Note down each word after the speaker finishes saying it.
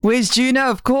Where's Juno,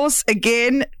 of course,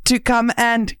 again, to come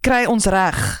and kry ons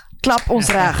reg. Klap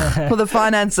ons reg for the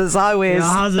finances. Hi, Wes.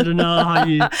 Yeah, how's it now? How are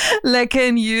you? Lekker,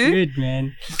 and you? Good,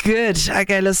 man. Good.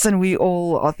 Okay, listen, we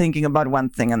all are thinking about one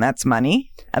thing, and that's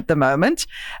money at the moment,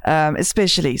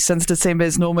 especially since December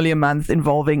is normally a month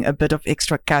involving a bit of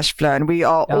extra cash flow. And we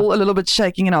are all a little bit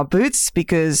shaking in our boots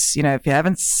because, you know, if you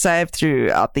haven't saved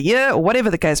throughout the year or whatever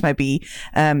the case may be,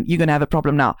 you're going to have a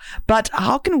problem now. But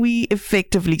how can we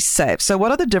effectively save? So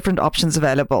what are the different options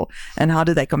available and how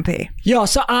do they compare? Yeah,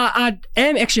 so I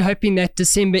am actually hoping that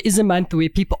December is a month where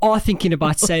people are thinking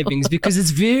about savings because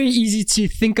it's very easy to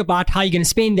think about how you're going to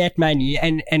spend that money,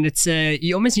 and it's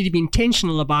you almost need to be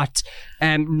intentional about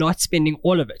not spending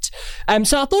all of it.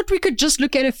 So I thought we could just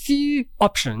look at a few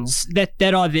options that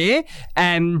are there,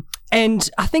 and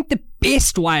I think the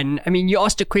best one, I mean, you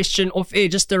asked a question off air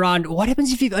just around what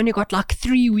happens if you've only got like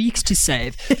 3 weeks to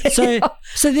save. So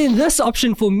then this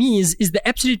option for me is the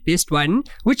absolute best one,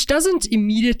 which doesn't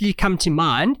immediately come to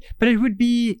mind, but it would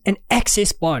be an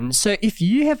access bond. So if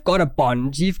you have got a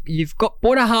bond, you've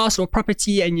bought a house or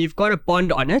property and you've got a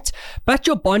bond on it, but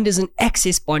your bond is an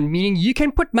access bond, meaning you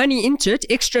can put money into it,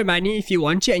 extra money if you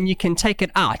want to, and you can take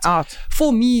it out.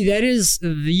 For me, that is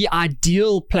the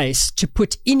ideal place to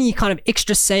put any kind of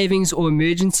extra savings or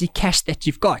emergency cash that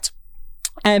you've got.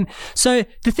 So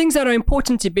the things that are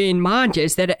important to bear in mind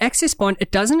is that an access bond,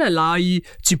 it doesn't allow you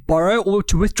to borrow or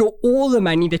to withdraw all the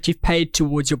money that you've paid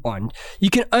towards your bond. You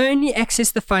can only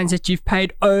access the funds that you've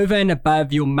paid over and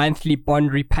above your monthly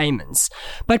bond repayments.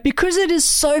 But because it is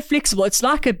so flexible, it's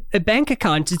like a bank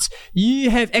account.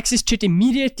 You have access to it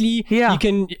immediately. You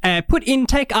can put in,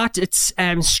 take out. It's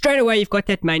straight away you've got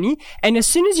that money. And as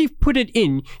soon as you've put it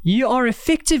in, you are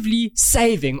effectively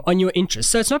saving on your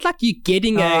interest. So it's not like you're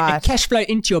getting a cash flow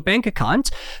into your bank account,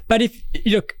 but if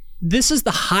look, this is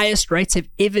the highest rates have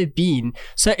ever been,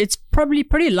 so it's probably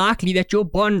pretty likely that your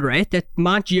bond rate, that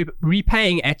amount you're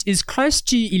repaying at, is close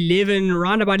to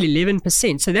around about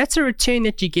 11%. So that's a return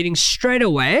that you're getting straight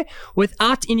away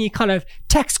without any kind of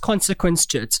tax consequence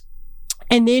to it.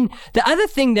 And then the other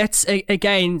thing that's,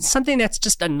 again, something that's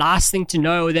just a nice thing to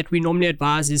know that we normally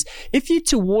advise is if you're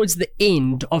towards the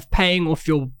end of paying off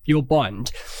your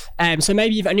bond, so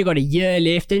maybe you've only got a year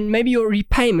left and maybe your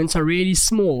repayments are really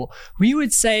small, we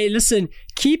would say, listen,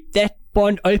 keep that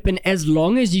bond open as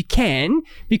long as you can,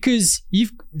 because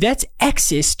that's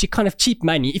access to kind of cheap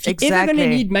money. If you're ever going to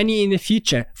need money in the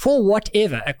future for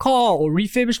whatever, a car or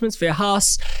refurbishments for your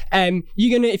house,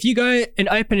 if you go and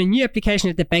open a new application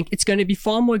at the bank, it's going to be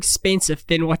far more expensive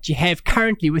than what you have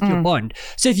currently with your bond.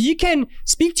 So if you can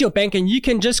speak to your bank and you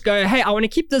can just go, hey, I want to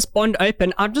keep this bond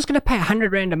open, I'm just going to pay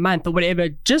 100 Rand a month or whatever,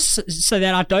 just so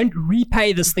that I don't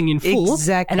repay this thing in full,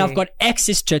 and I've got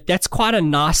access to it. That's quite a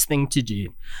nice thing to do.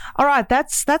 All right,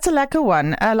 that's a lekker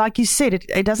one. Like you said,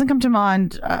 it doesn't come to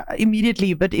mind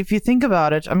immediately, but if you think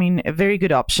about it, I mean, a very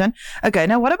good option. Okay,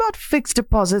 now what about fixed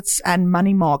deposits and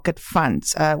money market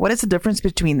funds? What is the difference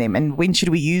between them and when should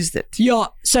we use it? Yeah,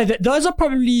 so those are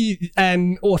probably,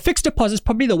 or fixed deposits,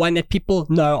 probably the one that people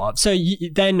know of. So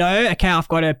they know, okay, I've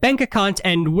got a bank account,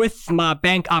 and with my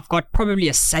bank, I've got probably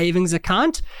a savings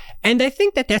account. And they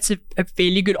think that that's a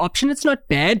fairly good option. It's not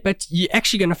bad, but you're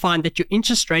actually going to find that your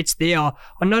interest rates there are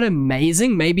not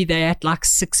amazing. Maybe they're at like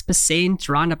 6%,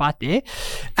 round about there.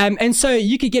 And so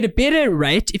you could get a better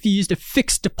rate if you used a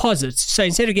fixed deposit. So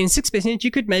instead of getting 6%, you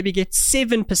could maybe get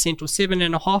 7% or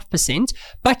 7.5%,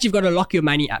 but you've got to lock your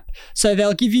money up. So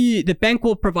the bank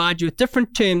will provide you with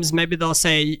different terms. Maybe they'll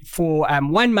say for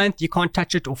 1 month, you can't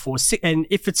touch it, or and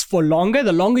if it's for longer,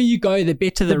 the longer you go, the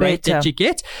better the rate that you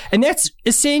get. And that's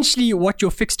essentially what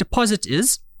your fixed deposit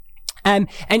is. And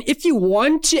if you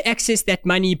want to access that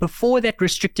money before that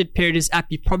restricted period is up,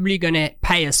 you're probably going to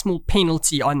pay a small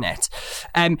penalty on that.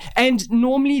 And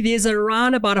normally there's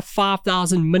around about a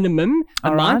 5,000 minimum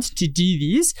amount to do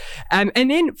these. And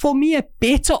then for me, a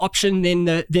better option than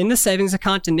the savings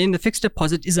account and then the fixed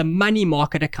deposit is a money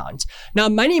market account. Now,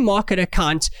 money market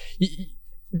account,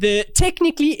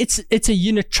 technically it's a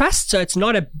unit trust, so it's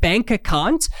not a bank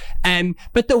account.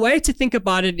 But the way to think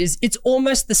about it is it's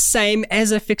almost the same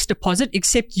as a fixed deposit,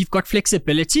 except you've got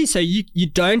flexibility. So you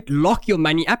don't lock your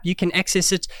money up. You can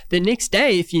access it the next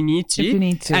day if you need to.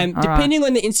 Depending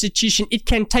on the institution, it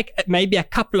can take maybe a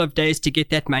couple of days to get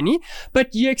that money,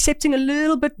 but you're accepting a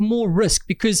little bit more risk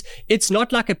because it's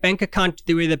not like a bank account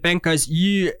where the bank goes,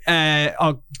 you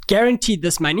are guaranteed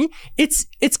this money.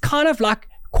 It's kind of like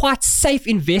quite safe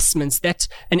investments that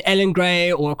an Allan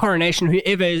Gray or Coronation,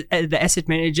 whoever the asset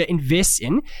manager invests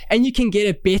in, and you can get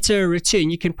a better return.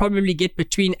 You can probably get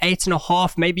between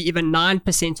 8.5%, maybe even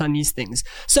 9% on these things.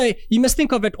 So you must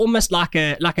think of it almost like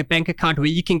a bank account where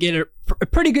you can get a a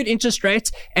pretty good interest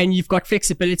rate, and you've got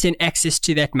flexibility and access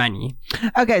to that money.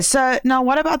 Okay, so now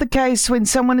what about the case when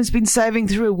someone has been saving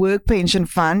through a work pension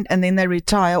fund and then they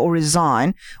retire or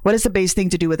resign? What is the best thing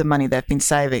to do with the money they've been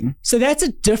saving? So that's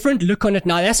a different look on it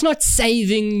now. That's not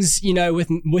savings,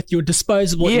 with your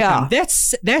disposable income.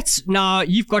 That's now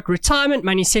you've got retirement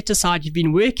money set aside. You've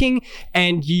been working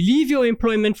and you leave your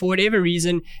employment for whatever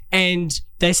reason, and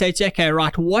they say to you, okay,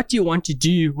 right, what do you want to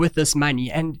do with this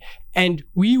money? And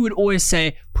we would always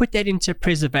say, put that into a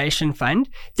preservation fund.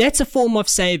 That's a form of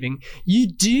saving. You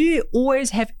do always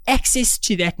have access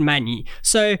to that money.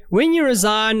 So when you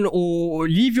resign or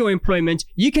leave your employment,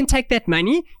 you can take that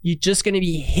money. You're just going to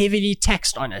be heavily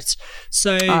taxed on it.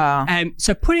 So,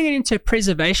 so putting it into a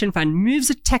preservation fund moves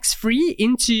it tax-free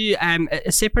into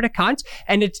a separate account,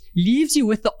 and it leaves you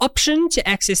with the option to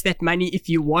access that money if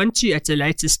you want to at a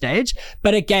later stage.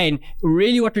 But again,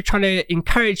 really what we're trying to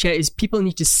encourage here is people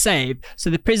need to save. So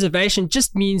the preservation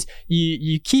just means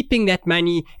you keeping that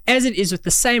money as it is with the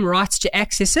same rights to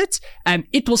access it.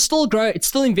 It will still grow. It's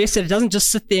still invested. It doesn't just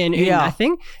sit there and earn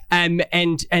nothing. And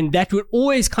that would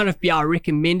always kind of be our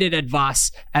recommended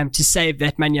advice to save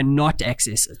that money and not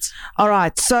access it. All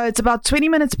right. So it's about 20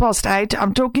 minutes past 8.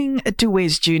 I'm talking to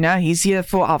Wes Jr. He's here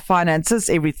for our finances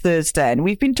every Thursday, and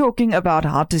we've been talking about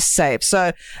how to save.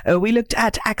 So we looked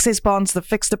at access bonds, the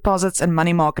fixed deposits and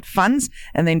money market funds,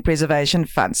 and then preservation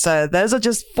funds. So those are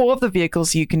just 4 of the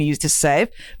vehicles you can use to save,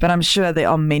 but I'm sure there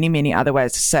are many, many other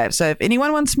ways to save. So if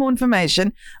anyone wants more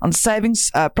information on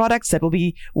savings products that will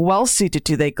be well suited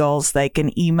to their goals, they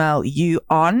can email you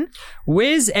on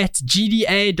wes@gda.co.za.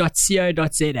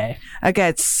 Okay,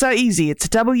 it's so easy. It's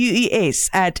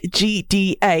WES@gda.co.za.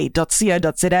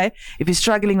 If you're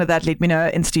struggling with that, let me know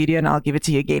in studio and I'll give it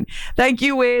to you again. Thank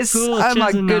you, Wes. Cool, oh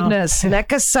my goodness.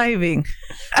 Lekker saving.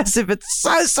 As if it's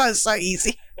so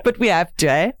easy. But we have to,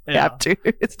 eh? We have to.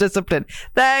 It's discipline.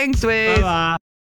 Thanks, Wes. Bye-bye.